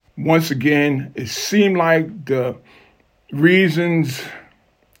once again, it seemed like the reasons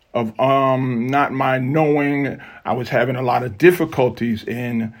of not my knowing, I was having a lot of difficulties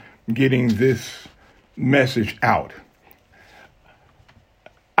in getting this message out.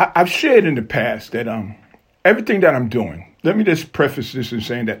 I've shared in the past that everything that I'm doing, let me just preface this in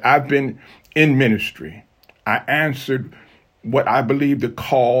saying that I've been in ministry. I answered what I believe the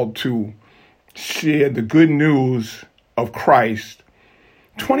call to share the good news of Christ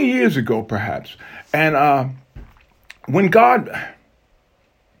 20 years ago, perhaps. And when God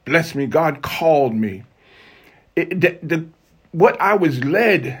blessed me, God called me, what I was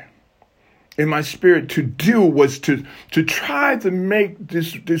led in my spirit to do was to try to make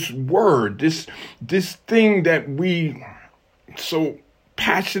this word, this thing that we so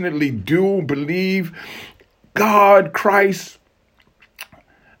passionately do believe, God, Christ,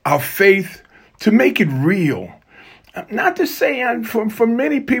 our faith, to make it real. Not to say for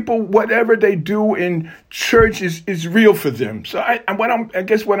many people, whatever they do in church is real for them. So I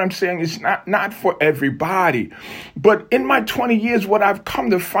guess what I'm saying is not for everybody. But in my 20 years, what I've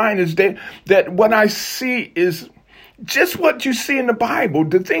come to find is that what I see is just what you see in the Bible.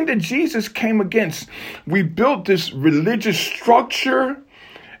 The thing that Jesus came against. We built this religious structure,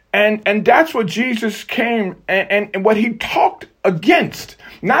 and that's what Jesus came and what he talked against.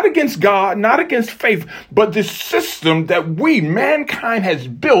 Not against God, not against faith, but this system that mankind has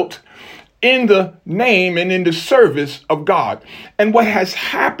built in the name and in the service of God. And what has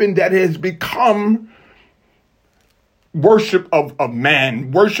happened that has become worship of man,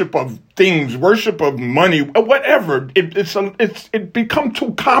 worship of things, worship of money, whatever. It become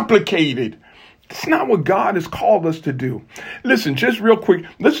too complicated. It's not what God has called us to do. Listen, just real quick,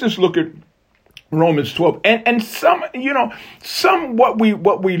 let's just look at Romans 12. And some what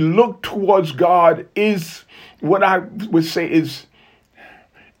we look towards God is what I would say is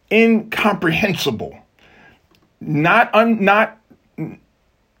incomprehensible, not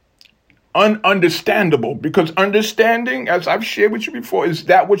ununderstandable, because understanding, as I've shared with you before, is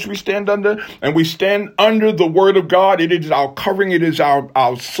that which we stand under, and we stand under the word of God. It is our covering. It is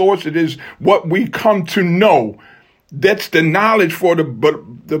our source. It is what we come to know. That's the knowledge for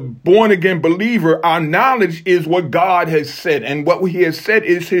the born again believer. Our knowledge is what God has said, and what he has said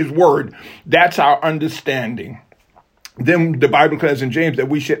is his word. That's our understanding. Then the Bible says in James that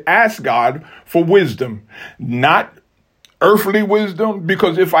we should ask God for wisdom, not earthly wisdom,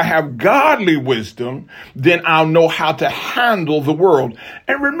 because if I have godly wisdom, then I'll know how to handle the world.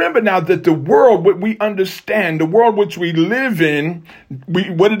 And remember now that the world, what we understand, the world which we live in,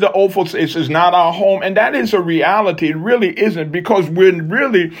 what did the old folks say? It says not our home. And that is a reality. It really isn't, because we're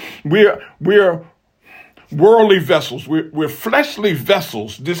worldly vessels. We're fleshly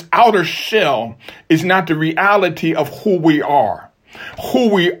vessels. This outer shell is not the reality of who we are. Who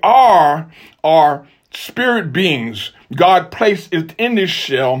we are spirit beings. God placed it in this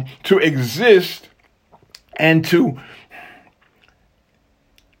shell to exist and to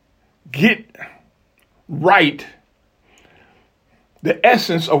get right the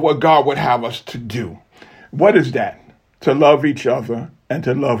essence of what God would have us to do. What is that? To love each other and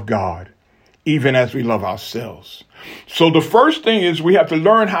to love God, even as we love ourselves. So the first thing is we have to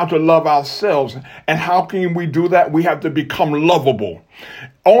learn how to love ourselves. And how can we do that? We have to become lovable.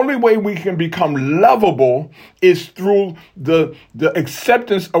 Only way we can become lovable is through the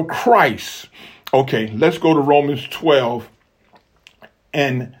acceptance of Christ. Okay, let's go to Romans 12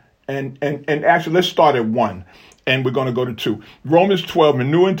 and actually let's start at 1 and we're going to go to 2. Romans 12, the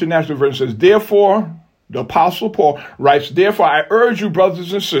New International Version says, therefore, the Apostle Paul writes, therefore I urge you,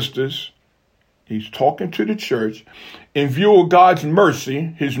 brothers and sisters, he's talking to the church, in view of God's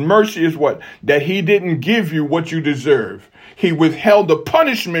mercy. His mercy is what? That he didn't give you what you deserve. He withheld the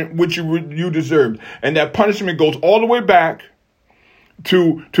punishment which you deserved. And that punishment goes all the way back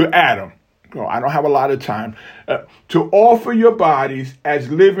to Adam. Oh, I don't have a lot of time. To offer your bodies as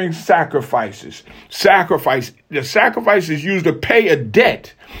living sacrifices. The sacrifice is used to pay a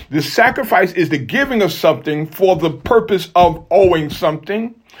debt. The sacrifice is the giving of something for the purpose of owing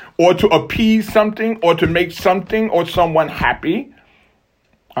something, or to appease something, or to make something or someone happy.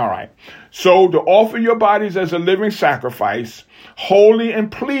 All right. So to offer your bodies as a living sacrifice, holy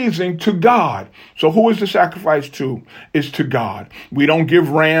and pleasing to God. So who is the sacrifice to? It's to God. We don't give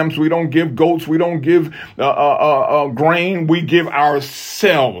rams. We don't give goats. We don't give grain. We give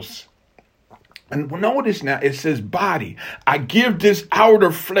ourselves. And notice now it says body. I give this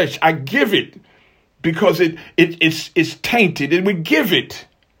outer flesh. I give it because it's tainted, and we give it.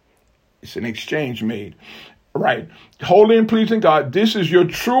 It's an exchange made. Right. Holy and pleasing God. This is your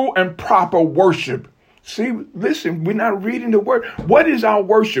true and proper worship. See, listen, we're not reading the word. What is our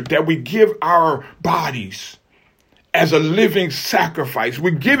worship? That we give our bodies as a living sacrifice.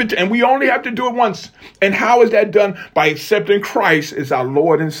 We give it to, and we only have to do it once. And how is that done? By accepting Christ as our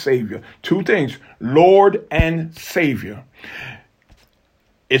Lord and Savior. Two things, Lord and Savior.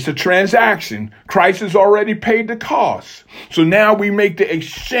 It's a transaction. Christ has already paid the cost. So now we make the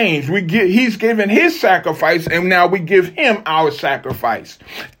exchange. He's given his sacrifice, and now we give him our sacrifice.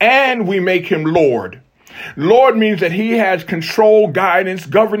 And we make him Lord. Lord means that he has control, guidance,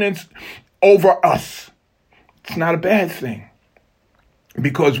 governance over us. It's not a bad thing.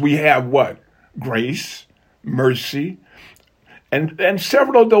 Because we have what? Grace, mercy, and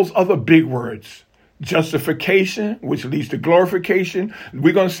several of those other big words. Justification, which leads to glorification.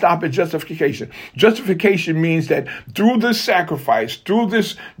 We're going to stop at justification. Justification means that through this sacrifice, through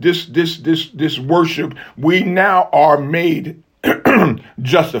this worship, we now are made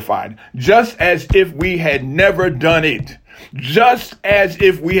justified, just as if we had never done it, just as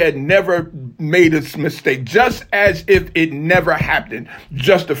if we had never made a mistake, just as if it never happened.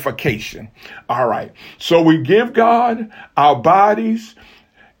 Justification. All right. So we give God our bodies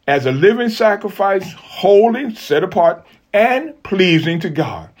as a living sacrifice, holy, set apart, and pleasing to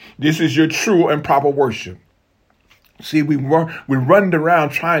God. This is your true and proper worship. See, we run around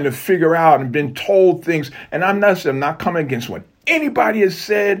trying to figure out and been told things, and I'm not coming against what anybody has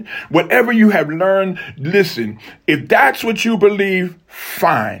said, whatever you have learned. Listen, if that's what you believe,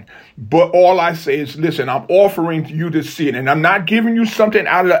 fine. But all I say is, listen, I'm offering you to see it, and I'm not giving you something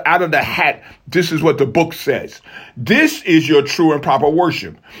out of the hat. This is what the book says. This is your true and proper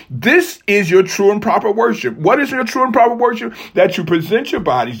worship. This is your true and proper worship. What is your true and proper worship? That you present your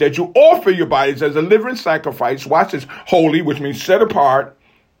bodies, that you offer your bodies as a living sacrifice. Watch this, holy, which means set apart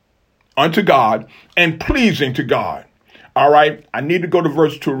unto God and pleasing to God. All right, I need to go to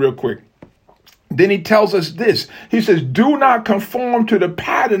verse 2 real quick. Then he tells us this. He says, do not conform to the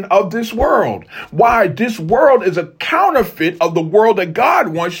pattern of this world. Why? This world is a counterfeit of the world that God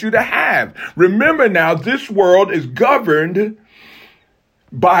wants you to have. Remember now, this world is governed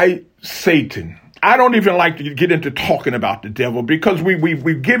by Satan. I don't even like to get into talking about the devil because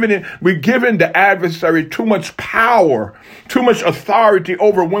we've given the adversary too much power, too much authority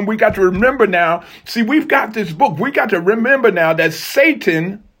over. When we got to remember now, see, we've got this book. We got to remember now that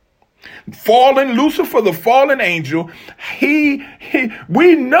Satan, Lucifer, the fallen angel,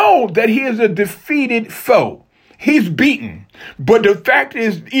 we know that he is a defeated foe. He's beaten. But the fact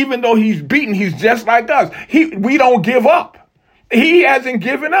is, even though he's beaten, he's just like us. We don't give up. He hasn't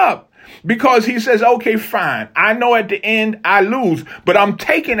given up. Because he says, okay, fine. I know at the end I lose, but I'm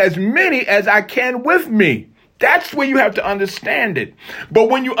taking as many as I can with me. That's where you have to understand it. But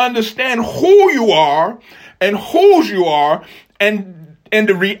when you understand who you are and whose you are, and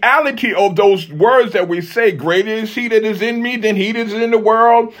the reality of those words that we say, greater is he that is in me than he that is in the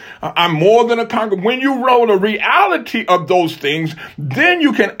world. I'm more than a conqueror. When you roll the reality of those things, then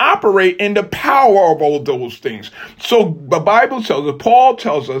you can operate in the power of all those things. So the Bible tells us, Paul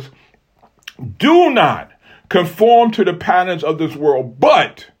tells us, do not conform to the patterns of this world,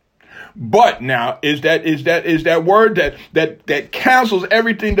 but now is that word that cancels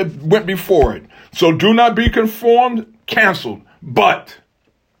everything that went before it. So do not be conformed, canceled, but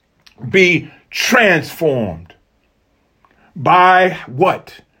be transformed by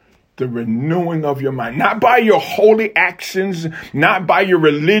what? The renewing of your mind, not by your holy actions, not by your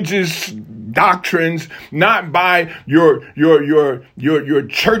religious doctrines, not by your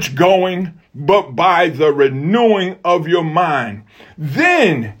church going, but by the renewing of your mind.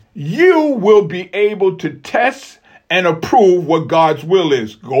 Then you will be able to test and approve what God's will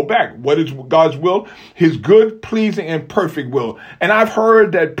is. Go back. What is God's will? His good, pleasing, and perfect will. And I've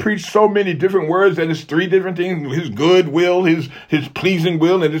heard that preach so many different words that it's three different things. His good will, his pleasing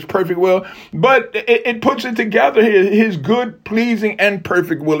will, and his perfect will. But it puts it together here. His good, pleasing, and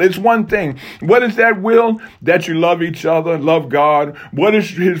perfect will. It's one thing. What is that will? That you love each other, love God. What is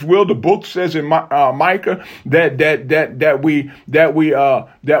his will? The book says in Micah that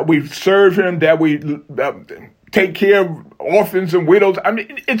we serve him, that we take care of orphans and widows. I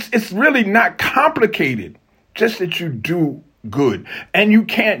mean, it's really not complicated. Just that you do good. And you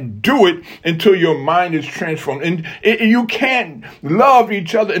can't do it until your mind is transformed. And you can't love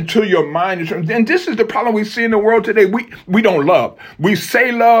each other until your mind is transformed. And this is the problem we see in the world today. We don't love. We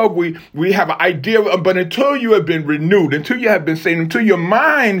say love. We have an idea of, but until you have been renewed, until you have been saved, until your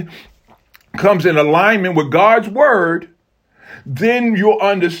mind comes in alignment with God's word, then you'll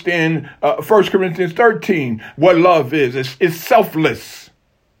understand 1 Corinthians 13, what love is. It's selfless.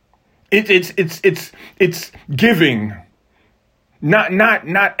 It's giving.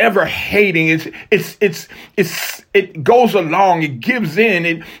 not ever hating. It goes along. It gives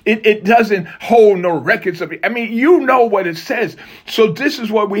in. It doesn't hold no records of it. I mean, you know what it says. So this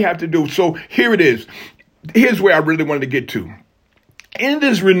is what we have to do. So here it is. Here's where I really wanted to get to. In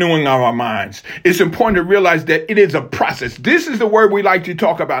this renewing of our minds, it's important to realize that it is a process. This is the word we like to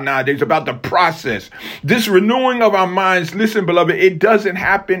talk about nowadays, about the process. This renewing of our minds, listen, beloved, it doesn't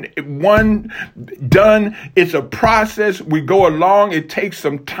happen one done. It's a process. We go along. It takes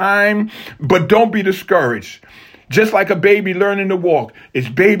some time, but don't be discouraged. Just like a baby learning to walk, it's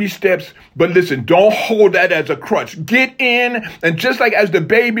baby steps. But listen, don't hold that as a crutch. Get in. And just like as the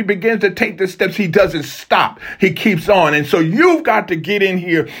baby begins to take the steps, he doesn't stop. He keeps on. And so you've got to get in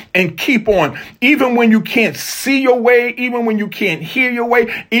here and keep on. Even when you can't see your way, even when you can't hear your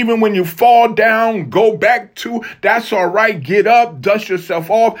way, even when you fall down, go back to, that's all right. Get up, dust yourself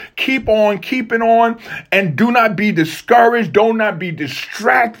off, keep on, keeping on. And do not be discouraged. Do not be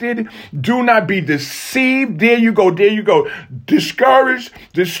distracted. Do not be deceived. There you go. There you go. Discouraged,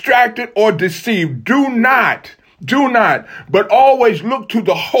 distracted, or deceived. Do not, but always look to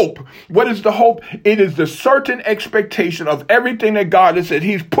the hope. What is the hope? It is the certain expectation of everything that God has said.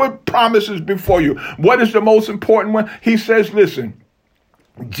 He's put promises before you. What is the most important one? He says, listen,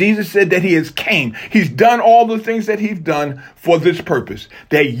 Jesus said that he has came. He's done all the things that he's done for this purpose,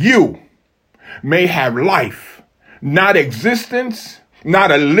 that you may have life, not existence,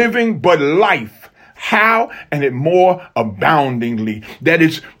 not a living, but life. How? And it more aboundingly. That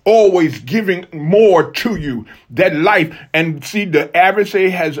is always giving more to you. That life. And see, the adversary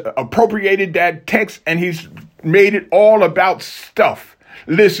has appropriated that text and he's made it all about stuff.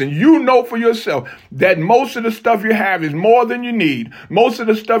 Listen, you know for yourself that most of the stuff you have is more than you need. Most of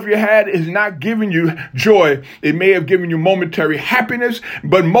the stuff you had is not giving you joy. It may have given you momentary happiness,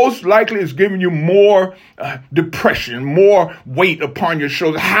 but most likely it's giving you more depression, more weight upon your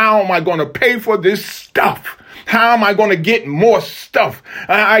shoulders. How am I going to pay for this stuff? How am I going to get more stuff?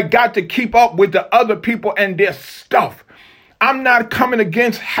 I got to keep up with the other people and their stuff. I'm not coming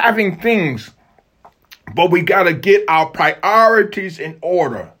against having things. But we got to get our priorities in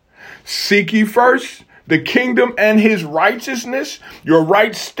order. Seek ye first the kingdom and his righteousness, your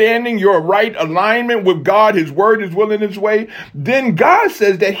right standing, your right alignment with God, his word, his will, and his way. Then God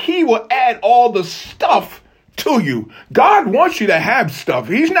says that he will add all the stuff to you. God wants you to have stuff.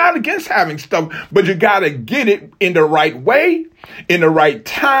 He's not against having stuff, but you got to get it in the right way, in the right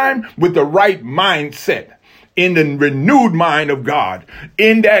time, with the right mindset. In the renewed mind of God,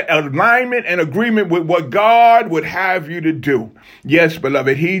 in that alignment and agreement with what God would have you to do. Yes,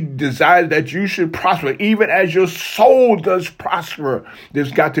 beloved, he desires that you should prosper, even as your soul does prosper.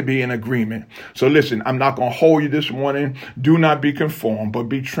 There's got to be an agreement. So listen, I'm not going to hold you this morning. Do not be conformed, but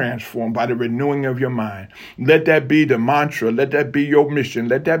be transformed by the renewing of your mind. Let that be the mantra. Let that be your mission.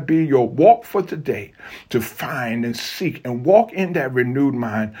 Let that be your walk for today, to find and seek and walk in that renewed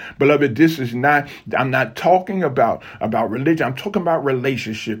mind. Beloved, this is not, I'm not talking about religion. I'm talking about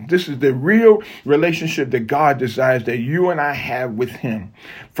relationship. This is the real relationship that God desires that you and I have with him.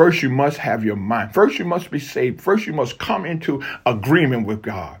 First, you must have your mind. First, you must be saved. First, you must come into agreement with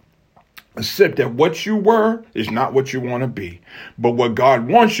God. Accept that what you were is not what you want to be, but what God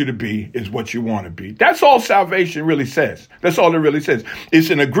wants you to be is what you want to be. That's all salvation really says. That's all it really says. It's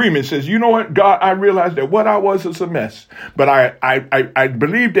an agreement. It says, you know what, God, I realize that what I was is a mess, but I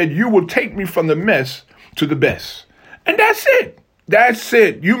believe that you will take me from the mess to the best. And that's it. That's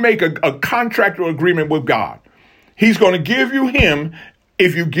it. You make a contract or agreement with God. He's going to give you him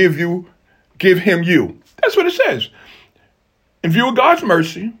if you give him you. That's what it says. In view of God's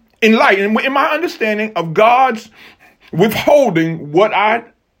mercy, in my understanding of God's withholding what I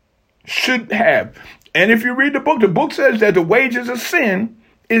should have. And if you read the book says that the wages of sin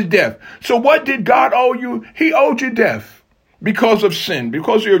is death. So what did God owe you? He owed you death. Because of sin,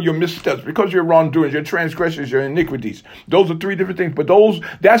 because of your missteps, because of your wrongdoings, your transgressions, your iniquities. Those are three different things, but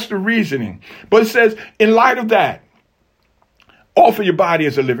that's the reasoning. But it says, in light of that, offer your body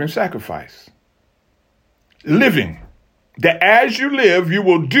as a living sacrifice. Living. That as you live, you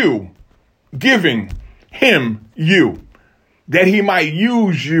will do, giving him you, that he might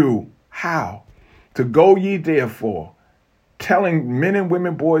use you. How? To go ye therefore, telling men and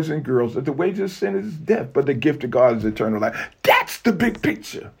women, boys and girls, that the wages of sin is death, but the gift of God is eternal life. That's the big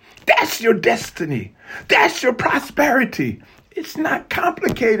picture. That's your destiny. That's your prosperity. It's not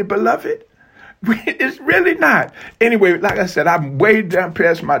complicated, beloved. It's really not. Anyway, like I said, I'm way down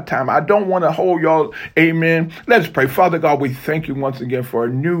past my time. I don't want to hold y'all. Amen. Let's pray. Father God, we thank you once again for a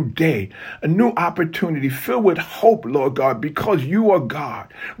new day, a new opportunity filled with hope, Lord God, because you are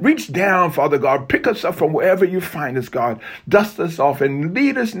God. Reach down, Father God. Pick us up from wherever you find us, God. Dust us off and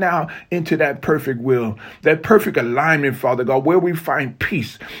lead us now into that perfect will, that perfect alignment, Father God, where we find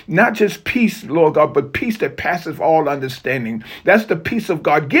peace. Not just peace, Lord God, but peace that passes all understanding. That's the peace of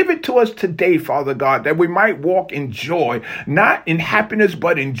God. Give it to us today, Father God, that we might walk in joy, not in happiness,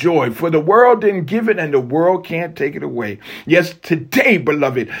 but in joy. For the world didn't give it and the world can't take it away. Yes, today,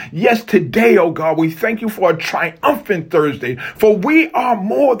 beloved. Yes, today, oh God, we thank you for a triumphant Thursday, for we are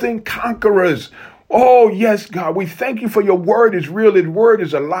more than conquerors. Oh, yes, God, we thank you for your word is real. Your word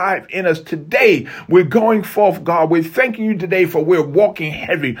is alive in us today. We're going forth, God. We're thanking you today for we're walking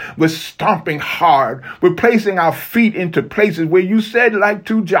heavy. We're stomping hard. We're placing our feet into places where you said, like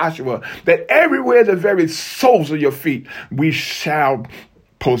to Joshua, that everywhere the very soles of your feet, we shall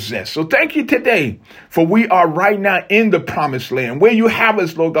possess. So thank you today, for we are right now in the promised land. Where you have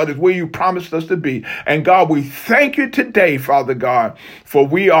us, Lord God, is where you promised us to be. And God, we thank you today, Father God, for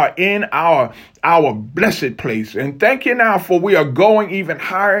we are in our blessed place. And thank you now for we are going even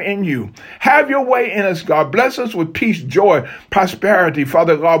higher in you. Have your way in us, God. Bless us with peace, joy, prosperity,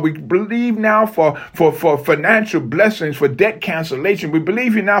 Father God. We believe now for financial blessings, for debt cancellation. We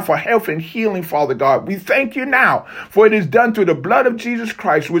believe you now for health and healing, Father God. We thank you now for it is done through the blood of Jesus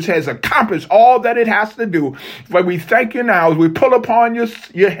Christ, which has accomplished all that it has to do. But we thank you now as we pull upon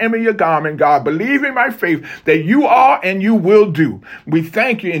your hem of your garment, God, believing by faith that you are and you will do. We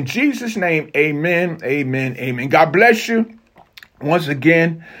thank you in Jesus' name. Amen, amen, amen. God bless you. Once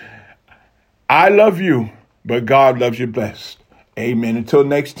again, I love you, but God loves you best. Amen. Until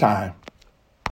next time.